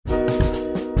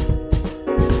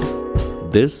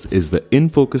This is the In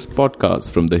Focus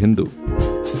podcast from The Hindu.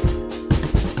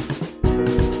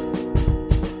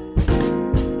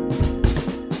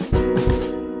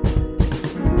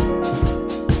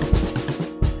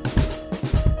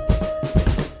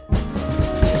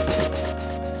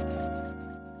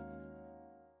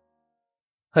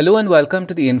 Hello and welcome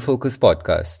to the In Focus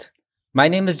podcast. My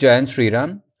name is Jayan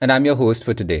Sriram and I'm your host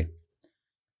for today.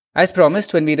 As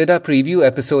promised when we did our preview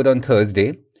episode on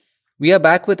Thursday, we are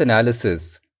back with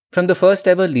analysis from the first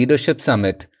ever leadership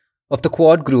summit of the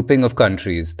Quad grouping of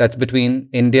countries that's between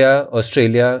India,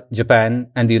 Australia,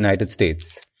 Japan and the United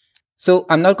States. So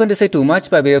I'm not going to say too much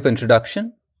by way of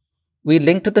introduction. We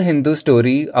link to the Hindu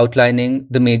story outlining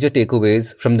the major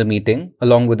takeaways from the meeting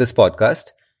along with this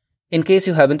podcast, in case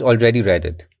you haven't already read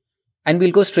it. And we'll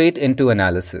go straight into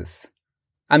analysis.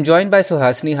 I'm joined by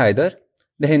Suhasini Haidar,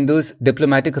 the Hindu's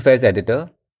Diplomatic Affairs Editor,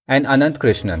 and Ananth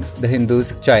Krishnan, the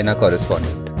Hindu's China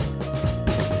Correspondent.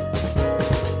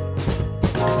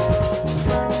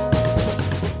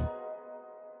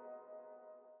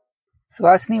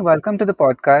 Suhasini, welcome to the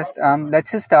podcast.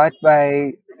 Let's just start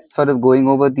by sort of going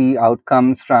over the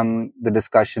outcomes from the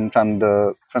discussion from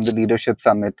the leadership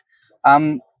summit.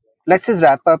 Let's just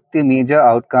wrap up the major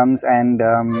outcomes and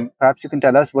perhaps you can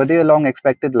tell us, were they along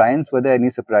expected lines? Were there any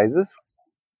surprises?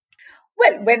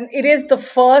 Well, when it is the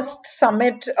first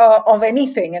summit of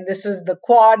anything, and this was the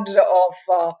Quad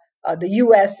of the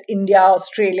US, India,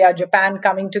 Australia, Japan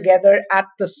coming together at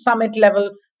the summit level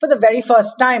for the very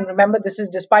first time. Remember, this is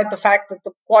despite the fact that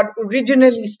the Quad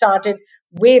originally started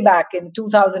way back in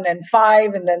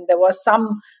 2005, and then there were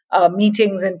some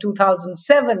meetings in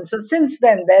 2007. So since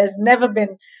then, there's never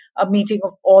been a meeting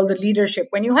of all the leadership.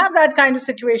 When you have that kind of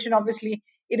situation, obviously,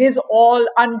 it is all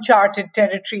uncharted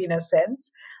territory in a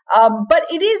sense. But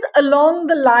it is along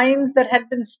the lines that had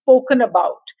been spoken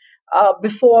about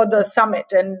before the summit.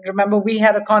 And remember, we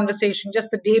had a conversation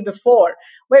just the day before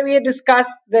where we had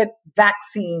discussed that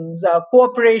vaccines,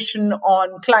 cooperation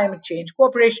on climate change,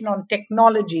 cooperation on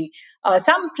technology,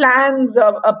 some plans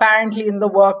apparently in the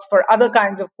works for other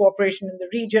kinds of cooperation in the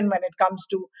region when it comes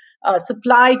to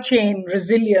supply chain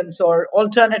resilience or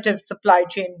alternative supply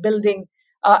chain building,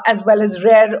 as well as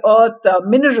rare earth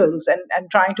minerals and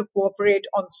trying to cooperate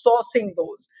on sourcing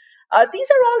those. These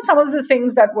are all some of the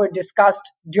things that were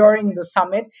discussed during the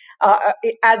summit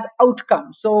as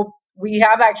outcomes. So we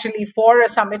have actually for a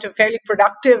summit a fairly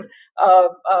productive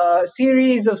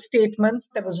series of statements.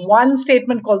 There was one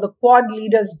statement called the Quad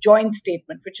Leaders Joint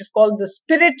Statement, which is called the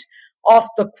Spirit of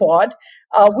the Quad,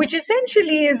 which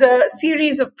essentially is a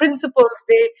series of principles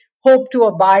they hope to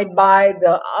abide by,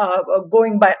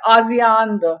 going by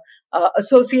ASEAN, the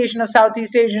Association of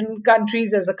Southeast Asian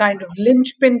Countries as a kind of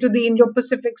linchpin to the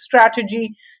Indo-Pacific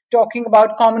strategy, talking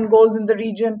about common goals in the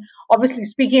region, obviously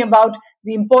speaking about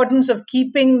the importance of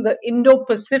keeping the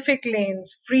Indo-Pacific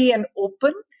lanes free and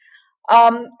open,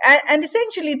 and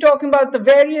essentially talking about the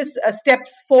various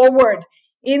steps forward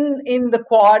in the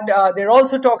Quad. They're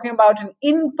also talking about an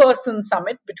in-person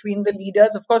summit between the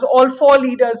leaders. Of course, all four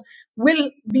leaders will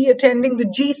be attending the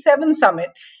G7 summit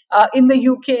in the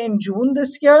UK in June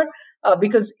this year,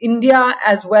 because India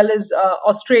as well as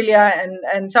Australia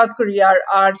and South Korea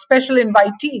are special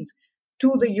invitees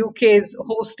to the UK's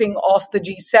hosting of the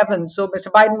G7. So Mr.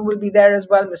 Biden will be there as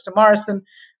well, Mr. Morrison,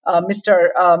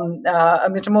 Mr.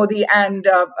 Modi, and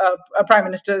Prime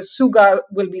Minister Suga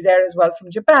will be there as well from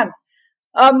Japan.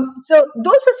 So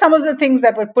those were some of the things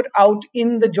that were put out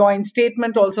in the joint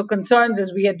statement. Also concerns,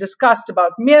 as we had discussed,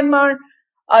 about Myanmar.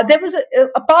 There was,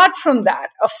 apart from that,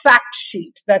 a fact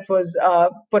sheet that was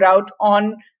put out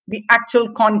on the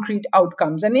actual concrete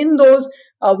outcomes. And in those,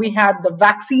 we had the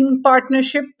vaccine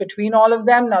partnership between all of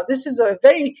them. Now, this is a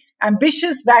very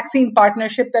ambitious vaccine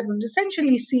partnership that would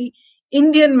essentially see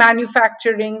Indian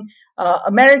manufacturing,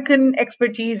 American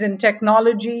expertise in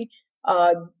technology,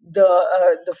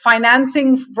 the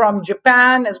financing from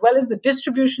Japan, as well as the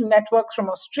distribution networks from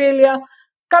Australia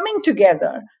coming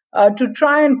together to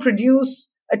try and produce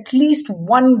at least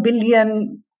 1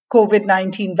 billion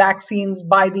COVID-19 vaccines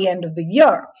by the end of the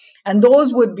year. And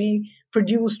those would be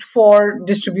produced for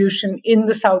distribution in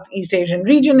the Southeast Asian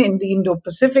region, in the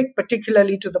Indo-Pacific,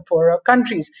 particularly to the poorer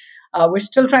countries. We're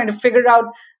still trying to figure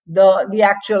out the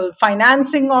actual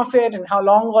financing of it and how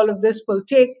long all of this will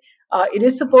take. It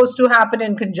is supposed to happen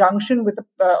in conjunction with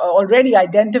already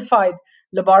identified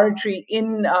laboratory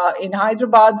in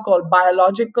Hyderabad called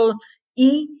Biological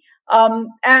E.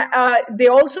 They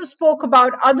also spoke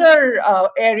about other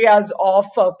areas of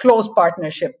close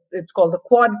partnership. It's called the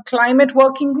Quad Climate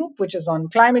Working Group, which is on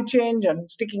climate change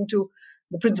and sticking to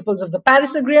the principles of the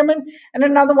Paris Agreement, and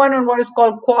another one on what is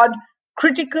called Quad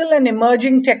Critical and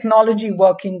Emerging Technology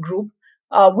Working Group,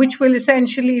 which will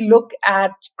essentially look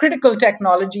at critical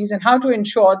technologies and how to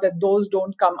ensure that those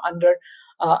don't come under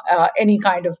any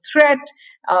kind of threat.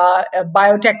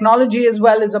 Biotechnology as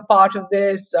well is a part of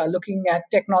this. Looking at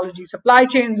technology supply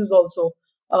chains is also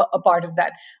a part of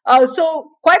that.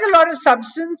 So quite a lot of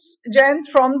substance, Jens,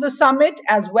 from the summit,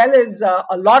 as well as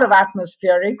a lot of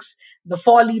atmospherics. The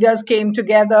four leaders came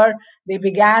together. They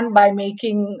began by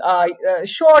making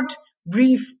short,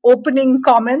 brief opening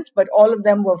comments, but all of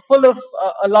them were full of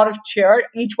a lot of cheer.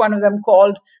 Each one of them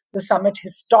called the summit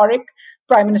historic.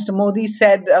 Prime Minister Modi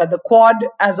said the Quad,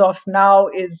 as of now,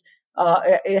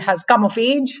 it has come of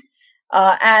age.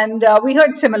 And we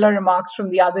heard similar remarks from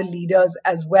the other leaders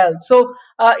as well. So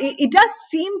it does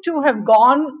seem to have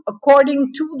gone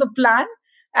according to the plan.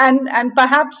 And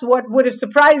perhaps what would have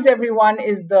surprised everyone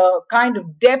is the kind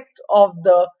of depth of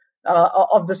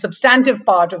the substantive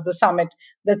part of the summit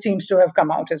that seems to have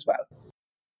come out as well.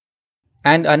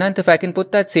 And Ananth, if I can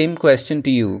put that same question to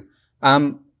you,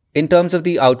 in terms of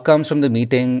the outcomes from the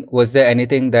meeting, was there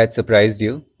anything that surprised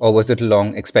you, or was it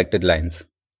along expected lines?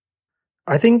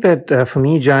 I think that for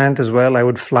me, Jayant, as well, I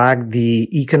would flag the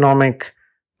economic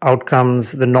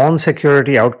outcomes, the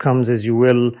non-security outcomes, as you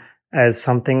will, as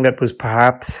something that was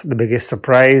perhaps the biggest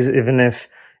surprise, even if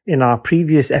in our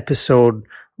previous episode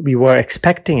we were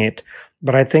expecting it.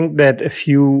 But I think that a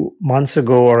few months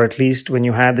ago, or at least when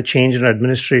you had the change in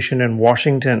administration in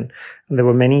Washington, there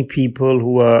were many people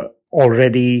who were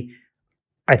already,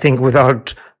 I think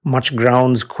without much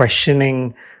grounds,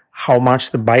 questioning how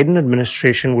much the Biden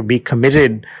administration would be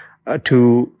committed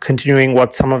to continuing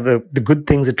what some of the good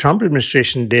things the Trump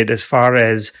administration did as far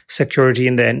as security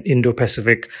in the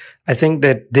Indo-Pacific. I think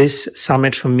that this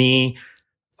summit for me,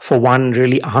 for one,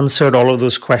 really answered all of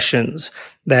those questions,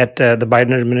 that the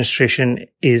Biden administration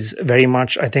is very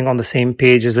much, I think, on the same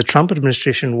page as the Trump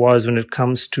administration was when it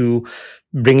comes to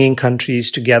bringing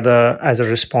countries together as a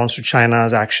response to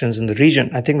China's actions in the region.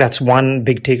 I think that's one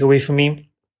big takeaway for me.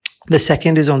 The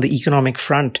second is on the economic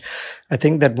front. I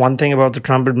think that one thing about the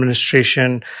Trump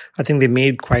administration, I think they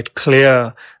made quite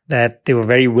clear that they were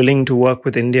very willing to work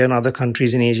with India and other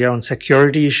countries in Asia on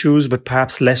security issues, but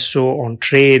perhaps less so on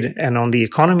trade and on the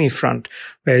economy front.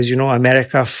 Whereas,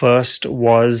 America first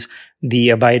was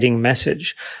the abiding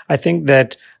message. I think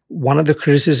that one of the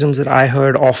criticisms that I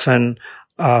heard often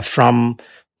from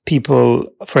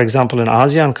people, for example, in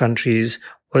ASEAN countries,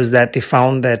 was that they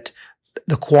found that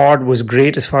the Quad was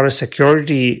great as far as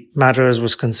security matters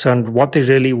was concerned. What they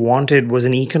really wanted was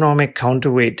an economic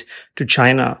counterweight to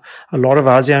China. A lot of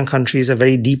ASEAN countries are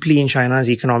very deeply in China's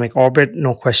economic orbit,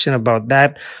 no question about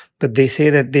that. But they say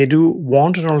that they do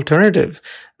want an alternative.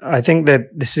 I think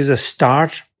that this is a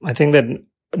start. I think that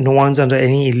no one's under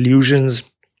any illusions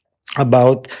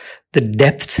about the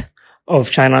depth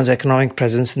of China's economic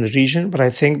presence in the region. But I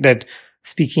think that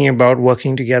speaking about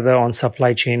working together on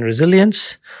supply chain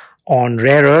resilience, on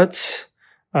rare earths,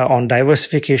 on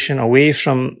diversification away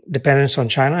from dependence on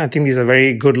China, I think these are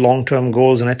very good long-term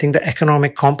goals. And I think the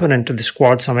economic component of this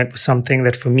Quad summit was something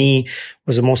that for me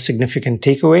was the most significant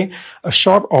takeaway. A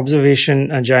short observation,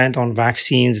 Jayant, on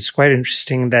vaccines. It's quite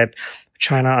interesting that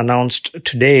China announced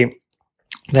today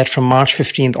that from March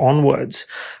 15th onwards,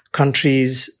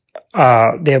 countries,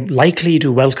 they're likely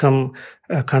to welcome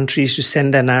countries to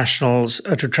send their nationals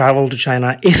to travel to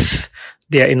China if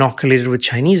they are inoculated with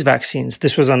Chinese vaccines.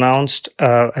 This was announced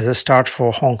as a start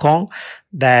for Hong Kong,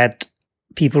 that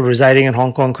people residing in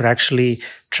Hong Kong could actually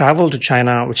travel to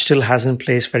China, which still has in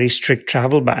place very strict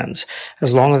travel bans,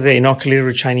 as long as they're inoculated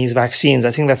with Chinese vaccines.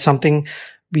 I think that's something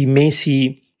we may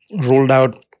see rolled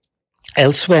out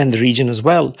elsewhere in the region as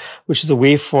well, which is a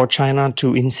way for China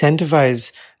to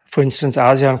incentivize, for instance,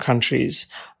 ASEAN countries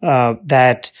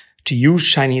that to use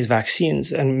Chinese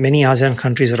vaccines, and many ASEAN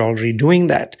countries are already doing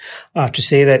that, to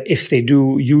say that if they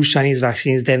do use Chinese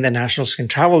vaccines, then their nationals can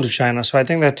travel to China. So I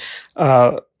think that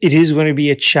it is going to be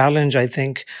a challenge, I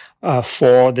think,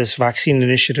 for this vaccine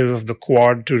initiative of the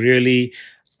Quad to really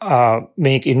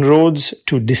make inroads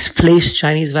to displace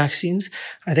Chinese vaccines.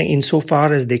 I think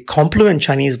insofar as they complement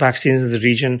Chinese vaccines in the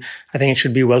region, I think it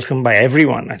should be welcomed by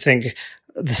everyone. I think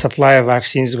the supply of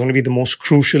vaccines is going to be the most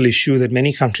crucial issue that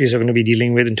many countries are going to be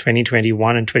dealing with in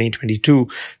 2021 and 2022.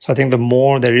 So I think the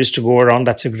more there is to go around,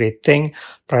 that's a great thing.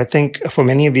 But I think for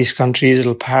many of these countries,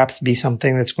 it'll perhaps be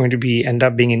something that's going to be end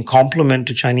up being in complement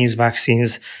to Chinese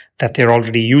vaccines that they're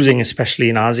already using, especially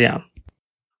in ASEAN.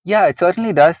 Yeah, it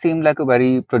certainly does seem like a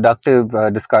very productive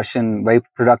discussion, very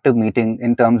productive meeting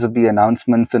in terms of the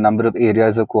announcements, the number of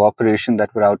areas of cooperation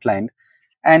that were outlined.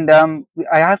 And I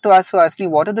have to ask Suhasini,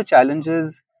 what are the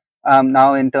challenges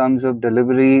now in terms of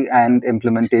delivery and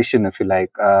implementation, if you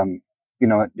like,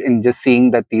 in just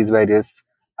seeing that these various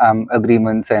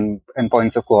agreements and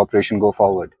points of cooperation go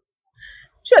forward?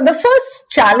 Sure. The first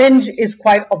challenge is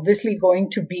quite obviously going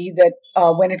to be that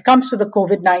when it comes to the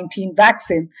COVID-19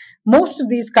 vaccine, most of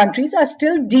these countries are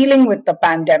still dealing with the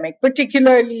pandemic,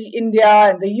 particularly India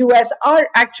and the US are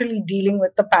actually dealing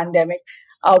with the pandemic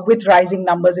with rising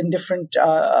numbers in different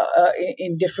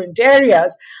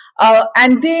areas.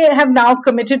 And they have now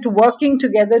committed to working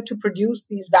together to produce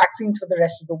these vaccines for the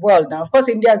rest of the world. Now, of course,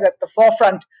 India is at the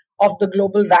forefront of the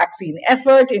global vaccine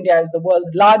effort. India is the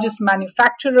world's largest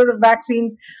manufacturer of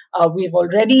vaccines. We've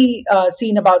already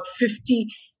seen about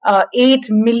 58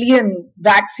 million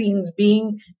vaccines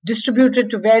being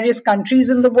distributed to various countries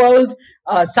in the world.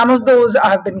 Some of those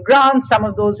have been grants, some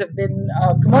of those have been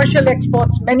commercial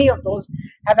exports. Many of those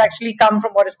have actually come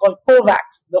from what is called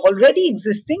COVAX, the already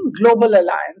existing global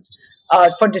alliance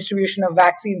for distribution of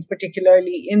vaccines,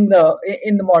 particularly in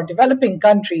the more developing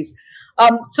countries.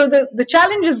 So the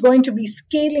challenge is going to be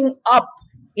scaling up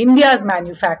India's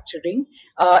manufacturing.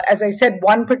 As I said,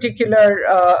 one particular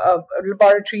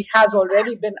laboratory has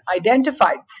already been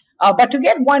identified. But to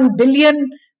get 1 billion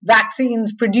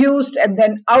vaccines produced and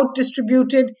then out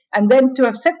distributed, and then to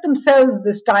have set themselves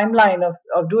this timeline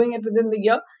of doing it within the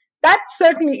year, that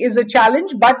certainly is a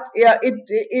challenge, but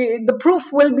the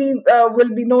proof will be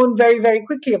known very, very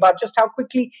quickly about just how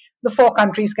quickly the four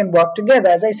countries can work together.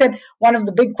 As I said, one of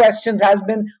the big questions has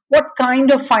been what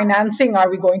kind of financing are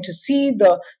we going to see?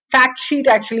 The fact sheet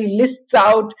actually lists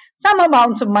out some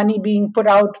amounts of money being put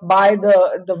out by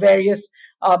the various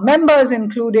members,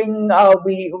 including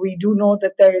we do know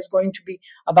that there is going to be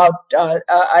about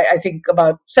I think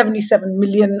about 77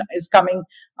 million is coming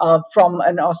from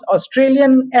an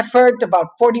Australian effort, about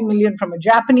 40 million from a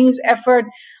Japanese effort,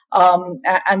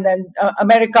 and then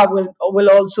America will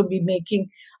also be making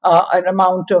an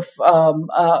amount of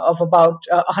about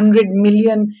 100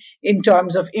 million in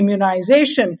terms of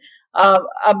immunization.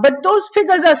 But those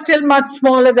figures are still much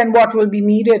smaller than what will be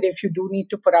needed if you do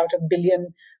need to put out 1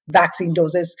 billion vaccine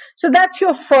doses. So that's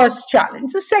your first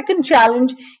challenge. The second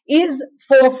challenge is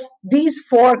for these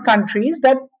four countries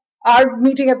that are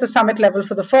meeting at the summit level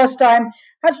for the first time,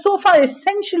 have so far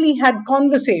essentially had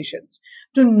conversations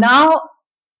to now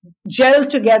gel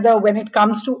together when it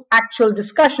comes to actual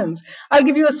discussions. I'll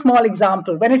give you a small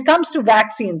example. When it comes to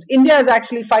vaccines, India is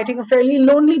actually fighting a fairly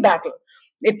lonely battle.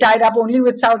 It tied up only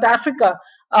with South Africa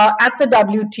at the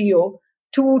WTO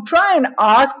to try and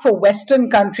ask for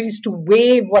Western countries to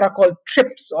waive what are called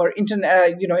TRIPS or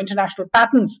international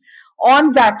patents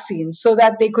on vaccines so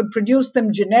that they could produce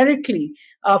them generically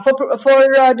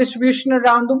for distribution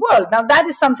around the world. Now, that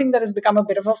is something that has become a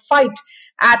bit of a fight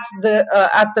at the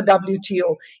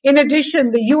WTO. In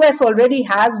addition, the US already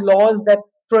has laws that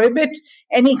prohibit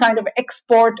any kind of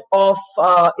export of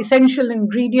essential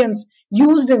ingredients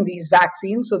used in these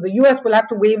vaccines. So the US will have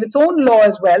to waive its own law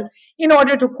as well in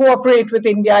order to cooperate with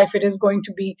India if it is going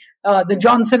to be the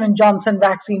Johnson & Johnson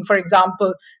vaccine, for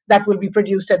example, that will be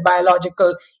produced at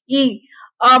Biological E.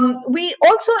 We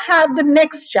also have the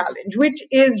next challenge, which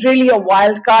is really a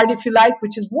wild card, if you like,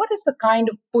 which is what is the kind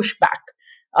of pushback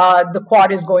the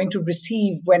Quad is going to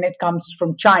receive when it comes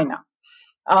from China.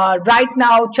 Right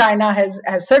now, China has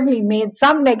certainly made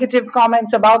some negative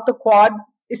comments about the Quad,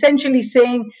 essentially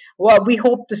saying, well, we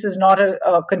hope this is not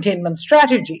a containment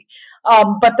strategy.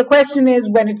 But the question is,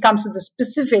 when it comes to the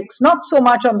specifics, not so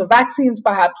much on the vaccines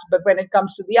perhaps, but when it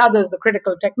comes to the others, the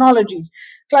critical technologies,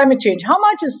 climate change, how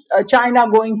much is China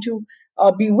going to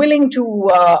be willing to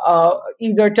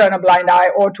either turn a blind eye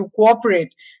or to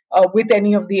cooperate with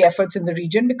any of the efforts in the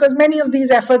region? Because many of these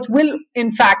efforts will,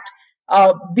 in fact,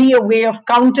 be a way of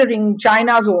countering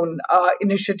China's own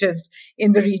initiatives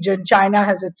in the region. China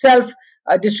has itself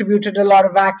distributed a lot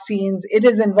of vaccines. It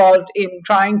is involved in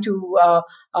trying to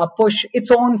push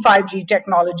its own 5G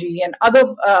technology and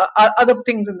other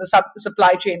things in the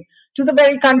supply chain to the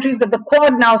very countries that the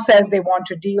Quad now says they want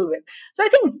to deal with. So I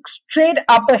think straight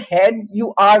up ahead,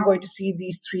 you are going to see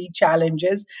these three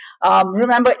challenges.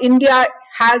 Remember, India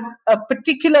has a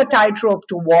particular tightrope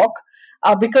to walk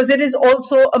because it is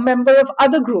also a member of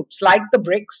other groups like the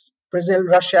BRICS, Brazil,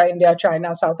 Russia, India,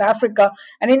 China, South Africa.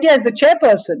 And India is the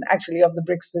chairperson, actually, of the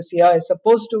BRICS this year, is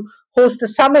supposed to host a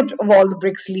summit of all the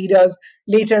BRICS leaders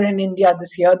later in India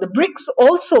this year. The BRICS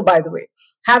also, by the way,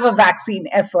 have a vaccine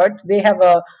effort. They have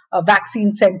a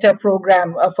vaccine center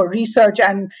program for research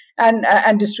and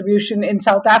distribution in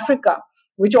South Africa,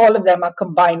 which all of them are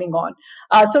combining on.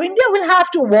 So India will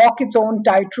have to walk its own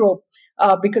tightrope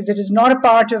because it is not a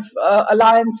part of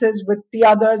alliances with the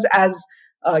others as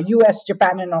US,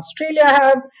 Japan, and Australia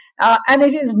have. and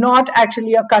it is not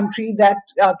actually a country that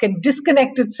can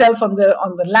disconnect itself on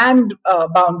the land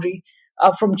boundary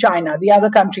from China. The other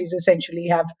countries essentially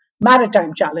have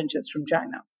maritime challenges from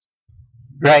China.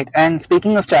 Right. And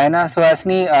speaking of China, so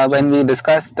Asni, when we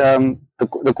discussed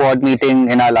the Quad meeting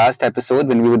in our last episode,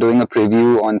 when we were doing a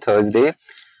preview on Thursday,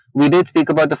 we did speak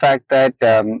about the fact that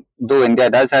though India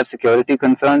does have security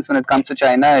concerns when it comes to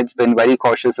China, it's been very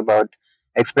cautious about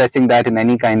expressing that in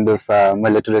any kind of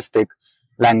militaristic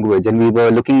language. And we were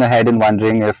looking ahead and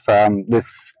wondering if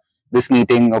this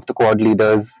meeting of the Quad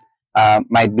leaders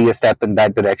might be a step in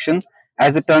that direction.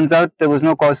 As it turns out, there was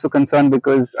no cause for concern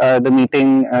because the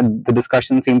meeting, the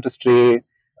discussion seemed to stray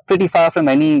pretty far from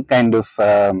any kind of,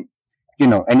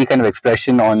 any kind of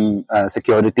expression on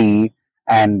security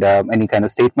and any kind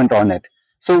of statement on it.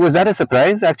 So was that a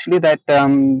surprise, actually, that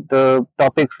the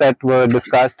topics that were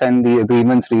discussed and the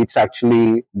agreements reached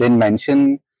actually didn't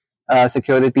mention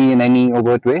security in any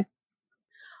overt way?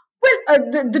 Well,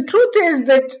 the truth is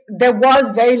that there was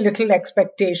very little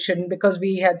expectation because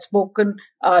we had spoken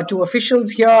to officials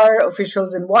here,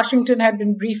 officials in Washington had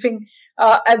been briefing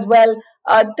as well,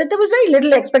 that there was very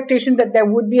little expectation that there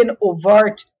would be an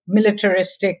overt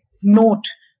militaristic note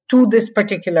to this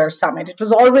particular summit. It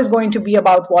was always going to be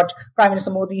about what Prime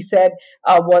Minister Modi said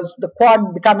was the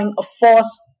Quad becoming a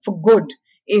force for good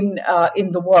in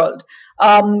the world.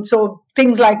 So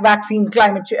things like vaccines,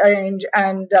 climate change,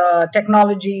 and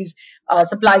technologies,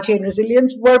 supply chain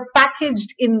resilience were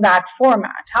packaged in that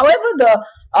format. However,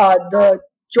 the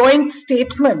joint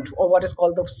statement, or what is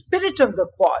called the spirit of the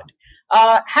Quad,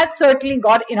 has certainly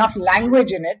got enough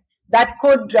language in it that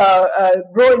could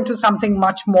grow into something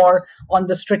much more on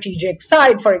the strategic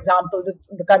side. For example,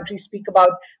 the countries speak about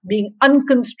being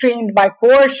unconstrained by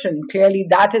coercion. Clearly,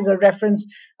 that is a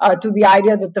reference to the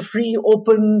idea that the free,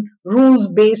 open,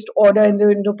 rules-based order in the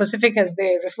Indo-Pacific, as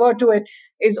they refer to it,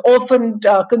 is often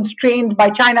constrained by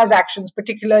China's actions,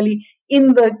 particularly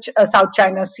in the South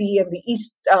China Sea and the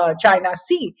East China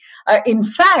Sea. In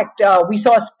fact, we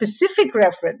saw a specific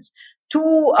reference to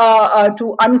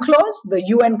UNCLOS, the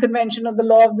UN Convention of the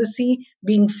Law of the Sea,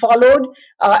 being followed,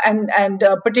 and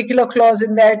a particular clause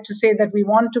in there to say that we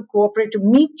want to cooperate to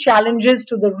meet challenges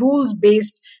to the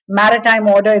rules-based maritime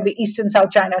order in the East and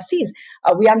South China Seas.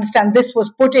 We understand this was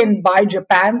put in by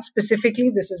Japan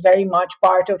specifically. This is very much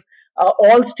part of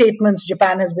all statements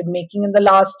Japan has been making in the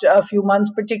last few months,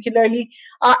 particularly,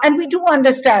 and we do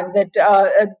understand that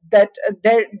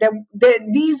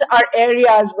these are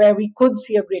areas where we could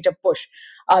see a greater push.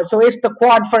 So, if the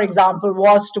Quad, for example,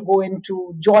 was to go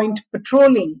into joint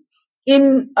patrolling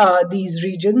in these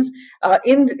regions,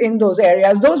 in those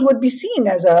areas, those would be seen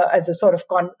as a sort of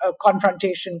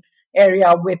confrontation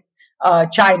area with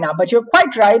China. But you're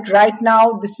quite right. Right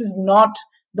now, this is not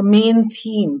the main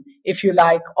theme, if you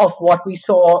like, of what we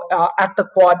saw at the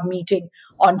Quad meeting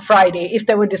on Friday. If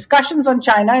there were discussions on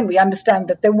China, and we understand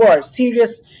that there were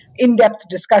serious, in-depth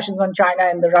discussions on China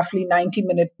in the roughly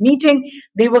 90-minute meeting,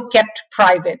 they were kept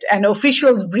private. And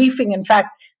officials briefing, in fact,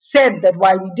 said that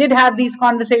while we did have these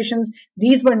conversations,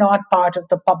 these were not part of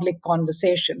the public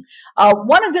conversation.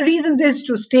 One of the reasons is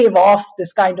to stave off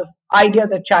this kind of idea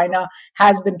that China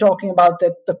has been talking about,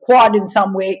 that the Quad in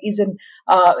some way is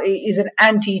an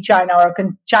anti-China or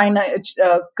China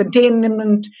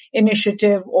containment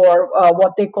initiative, or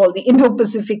what they call the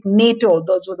Indo-Pacific NATO.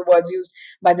 Those were the words used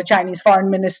by the Chinese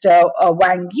Foreign Minister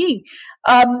Wang Yi.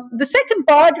 The second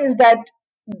part is that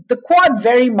the Quad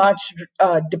very much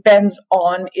depends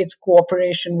on its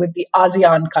cooperation with the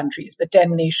ASEAN countries, the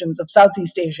 10 nations of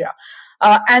Southeast Asia.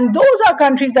 And those are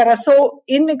countries that are so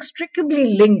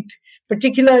inextricably linked,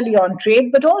 particularly on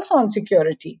trade, but also on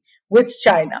security with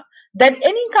China, that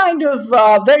any kind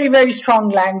of very, very strong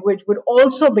language would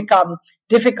also become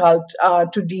difficult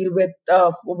to deal with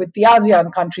the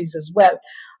ASEAN countries as well.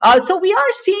 So we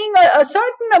are seeing a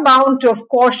certain amount of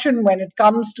caution when it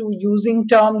comes to using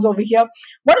terms over here.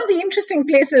 One of the interesting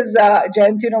places,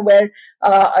 Jayant, where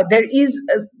there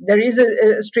is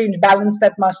a strange balance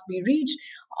that must be reached,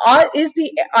 is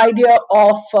the idea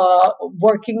of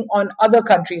working on other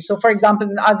countries. So, for example,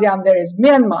 in ASEAN, there is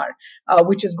Myanmar,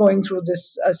 which is going through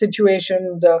this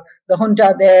situation. The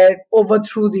junta there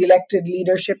overthrew the elected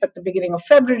leadership at the beginning of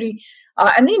February.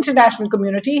 And the international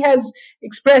community has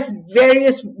expressed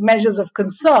various measures of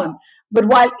concern. But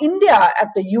while India at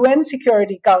the UN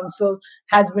Security Council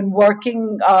has been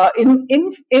working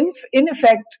in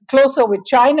effect closer with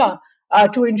China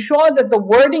to ensure that the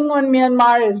wording on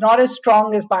Myanmar is not as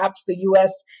strong as perhaps the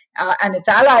US and its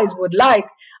allies would like.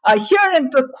 Here in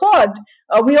the Quad,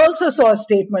 we also saw a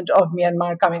statement of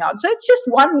Myanmar coming out. So it's just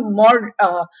one more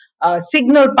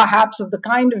signal, perhaps, of the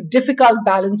kind of difficult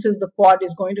balances the Quad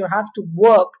is going to have to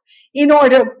work in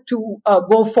order to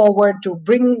go forward, to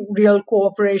bring real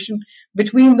cooperation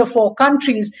between the four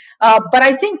countries. But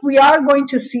I think we are going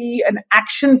to see an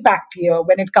action-packed year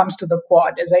when it comes to the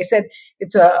Quad. As I said,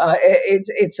 it's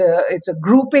a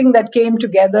grouping that came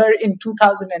together in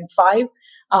 2005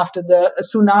 after the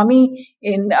tsunami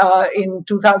in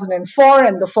 2004,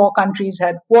 and the four countries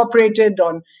had cooperated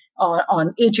on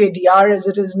HADR, as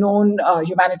it is known,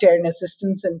 humanitarian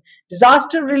assistance and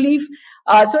disaster relief.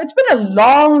 So it's been a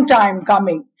long time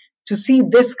coming to see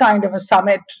this kind of a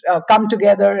summit come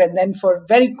together, and then for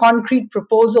very concrete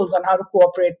proposals on how to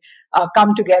cooperate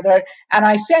come together. And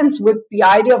I sense with the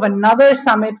idea of another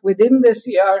summit within this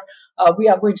year, we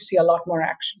are going to see a lot more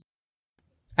action.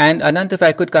 And Ananth, if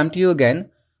I could come to you again,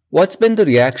 what's been the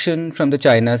reaction from the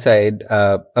China side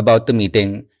about the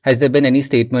meeting? Has there been any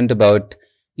statement about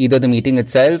either the meeting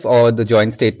itself or the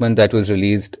joint statement that was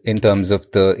released in terms of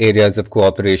the areas of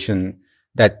cooperation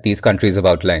that these countries have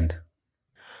outlined?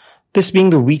 This being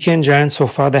the weekend, Jayant, so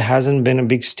far there hasn't been a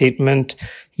big statement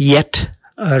yet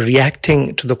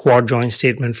reacting to the Quad joint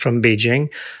statement from Beijing.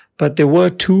 But there were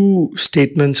two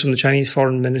statements from the Chinese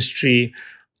Foreign Ministry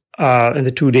in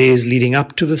the 2 days leading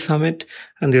up to the summit,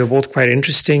 and they were both quite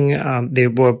interesting. They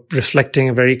were reflecting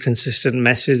a very consistent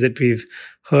message that we've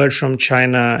heard from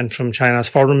China and from China's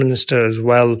foreign minister as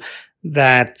well,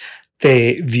 that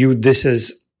they viewed this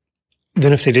as,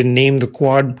 even if they didn't name the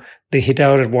Quad, they hit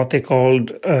out at what they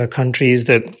called countries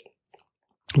that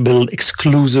build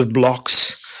exclusive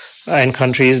blocks and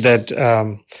countries that,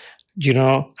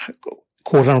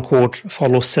 quote unquote,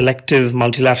 follow selective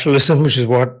multilateralism, which is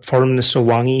what Foreign Minister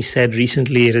Wang Yi said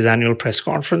recently at his annual press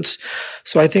conference.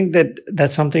 So I think that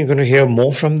that's something we're going to hear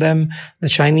more from them. The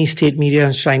Chinese state media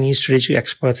and Chinese strategy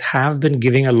experts have been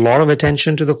giving a lot of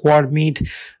attention to the Quad meet.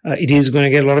 It is going to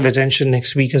get a lot of attention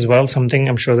next week as well, something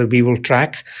I'm sure that we will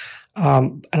track.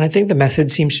 And I think the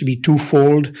message seems to be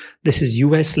twofold. This is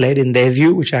US led in their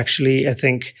view, which actually I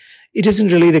think it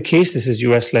isn't really the case. This is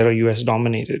US led or US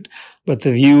dominated, but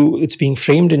the view it's being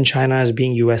framed in China as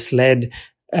being US led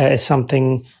as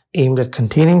something aimed at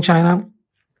containing China.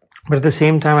 But at the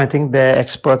same time, I think their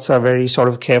experts are very sort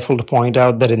of careful to point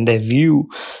out that in their view,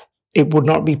 it would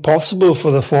not be possible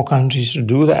for the four countries to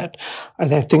do that.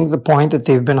 And I think the point that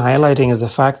they've been highlighting is the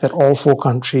fact that all four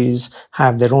countries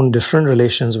have their own different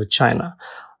relations with China.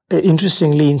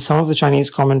 Interestingly, in some of the Chinese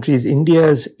commentaries,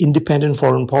 India's independent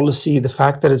foreign policy, the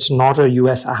fact that it's not a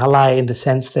US ally in the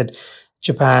sense that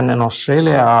Japan and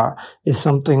Australia are, is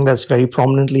something that's very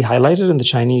prominently highlighted in the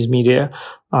Chinese media.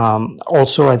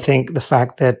 Also, I think the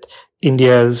fact that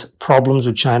India's problems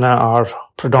with China are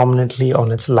predominantly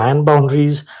on its land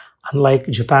boundaries, unlike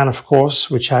Japan, of course,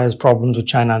 which has problems with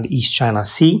China in the East China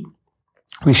Sea.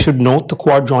 We should note the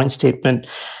Quad joint statement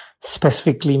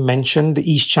specifically mentioned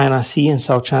the East China Sea and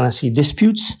South China Sea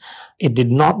disputes. It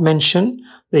did not mention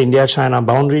the India-China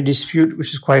boundary dispute,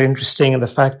 which is quite interesting, and the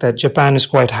fact that Japan is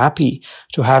quite happy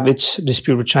to have its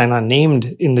dispute with China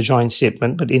named in the joint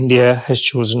statement, but India has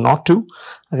chosen not to.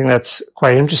 I think that's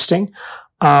quite interesting.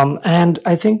 And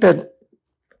I think that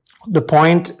the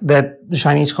point that the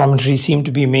Chinese commentary seem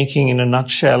to be making in a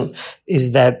nutshell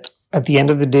is that at the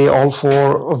end of the day, all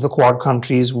four of the Quad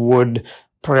countries would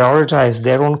prioritize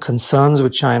their own concerns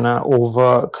with China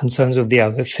over concerns of the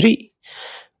other three.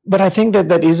 But I think that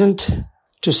that isn't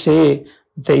to say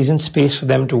there isn't space for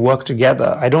them to work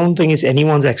together. I don't think it's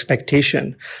anyone's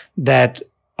expectation that,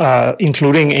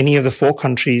 including any of the four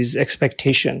countries'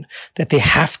 expectation, that they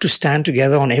have to stand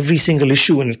together on every single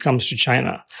issue when it comes to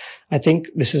China. I think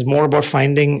this is more about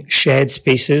finding shared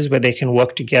spaces where they can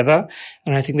work together.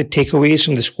 And I think the takeaways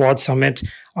from this Quad summit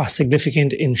are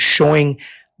significant in showing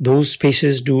those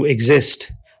spaces do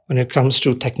exist when it comes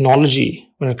to technology,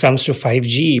 when it comes to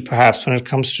 5G, perhaps when it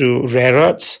comes to rare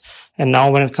earths, and now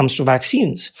when it comes to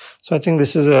vaccines. So I think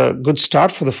this is a good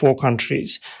start for the four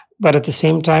countries. But at the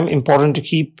same time, important to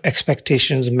keep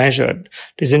expectations measured.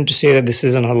 It isn't to say that this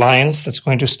is an alliance that's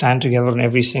going to stand together on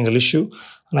every single issue.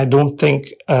 And I don't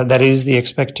think that is the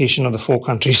expectation of the four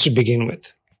countries to begin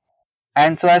with.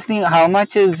 And Suhasini, how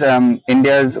much is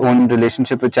India's own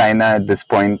relationship with China at this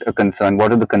point a concern?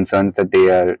 What are the concerns that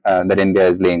that India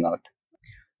is laying out?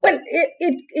 Well,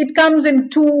 it comes in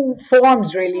two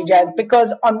forms, really, Jed,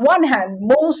 because on one hand,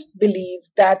 most believe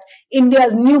that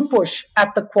India's new push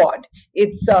at the Quad,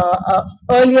 its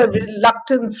earlier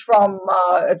reluctance from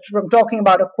talking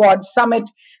about a Quad summit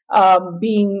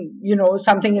being,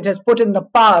 something it has put in the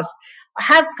past,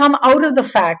 have come out of the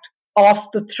fact of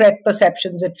the threat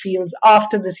perceptions it feels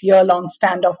after this year-long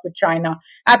standoff with China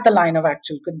at the line of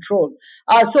actual control.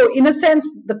 So in a sense,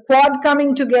 the Quad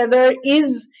coming together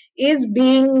is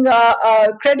being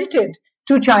credited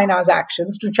to China's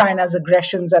actions, to China's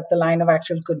aggressions at the line of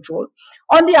actual control.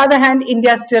 On the other hand,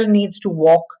 India still needs to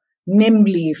walk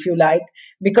nimbly, if you like,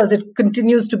 because it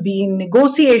continues to be in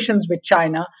negotiations with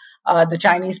China. The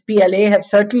Chinese PLA have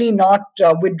certainly not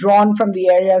withdrawn from the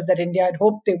areas that India had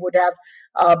hoped they would have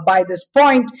by this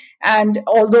point. And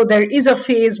although there is a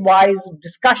phase-wise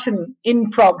discussion in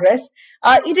progress,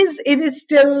 it is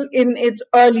still in its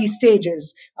early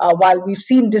stages. While we've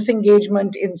seen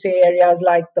disengagement in, say, areas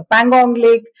like the Pangong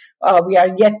Lake, we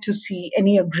are yet to see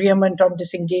any agreement on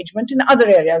disengagement in other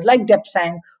areas like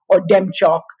Depsang or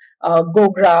Demchok,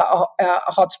 Gogra,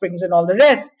 hot springs, and all the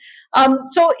rest.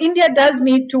 So India does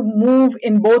need to move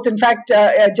in both. In fact,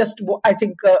 I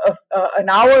think an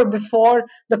hour before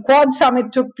the Quad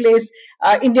summit took place,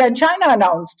 India and China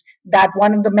announced that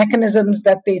one of the mechanisms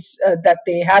that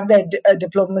they have their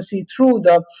diplomacy through,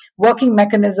 the working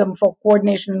mechanism for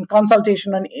coordination and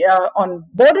consultation on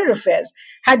border affairs,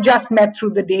 had just met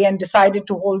through the day and decided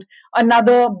to hold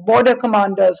another border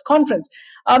commanders conference.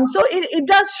 So it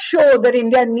does show that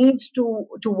India needs to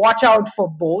watch out for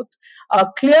both.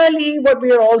 Clearly, what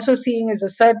we are also seeing is a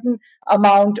certain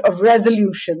amount of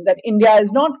resolution that India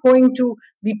is not going to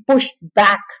be pushed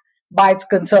back by its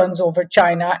concerns over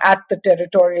China at the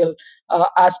territorial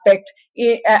aspect,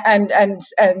 and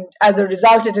as a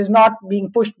result, it is not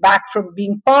being pushed back from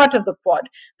being part of the Quad.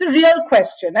 The real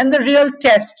question and the real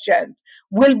test, Jayant,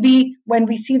 will be when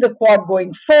we see the Quad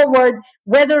going forward,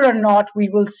 whether or not we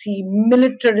will see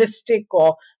militaristic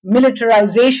or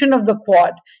militarization of the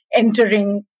Quad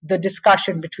entering the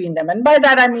discussion between them. And by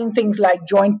that, I mean things like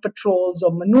joint patrols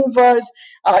or maneuvers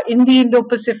in the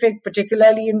Indo-Pacific,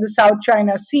 particularly in the South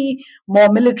China Sea,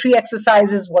 more military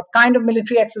exercises, what kind of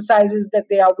military exercises that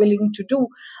they are willing to do.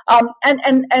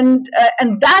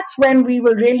 And that's when we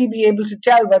will really be able to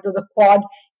tell whether the Quad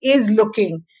is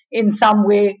looking in some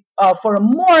way for a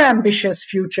more ambitious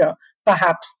future,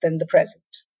 perhaps, than the present.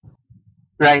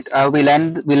 Right. We'll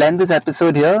end this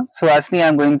episode here. So, Asni,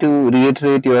 I'm going to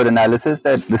reiterate your analysis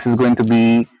that this is going to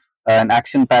be an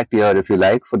action-packed year, if you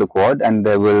like, for the Quad, and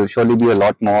there will surely be a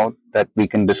lot more that we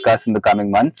can discuss in the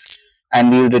coming months. And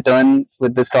we'll return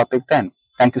with this topic then.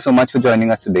 Thank you so much for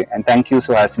joining us today, and thank you,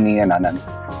 Suhasini and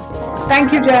Ananth.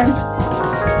 Thank you, Jan.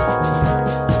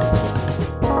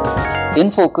 In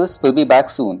Focus will be back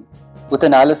soon with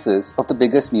analysis of the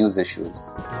biggest news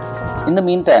issues. In the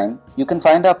meantime, you can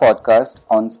find our podcast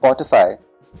on Spotify,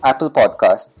 Apple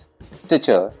Podcasts,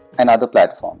 Stitcher, and other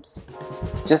platforms.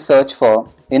 Just search for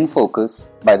In Focus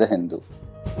by The Hindu.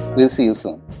 We'll see you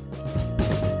soon.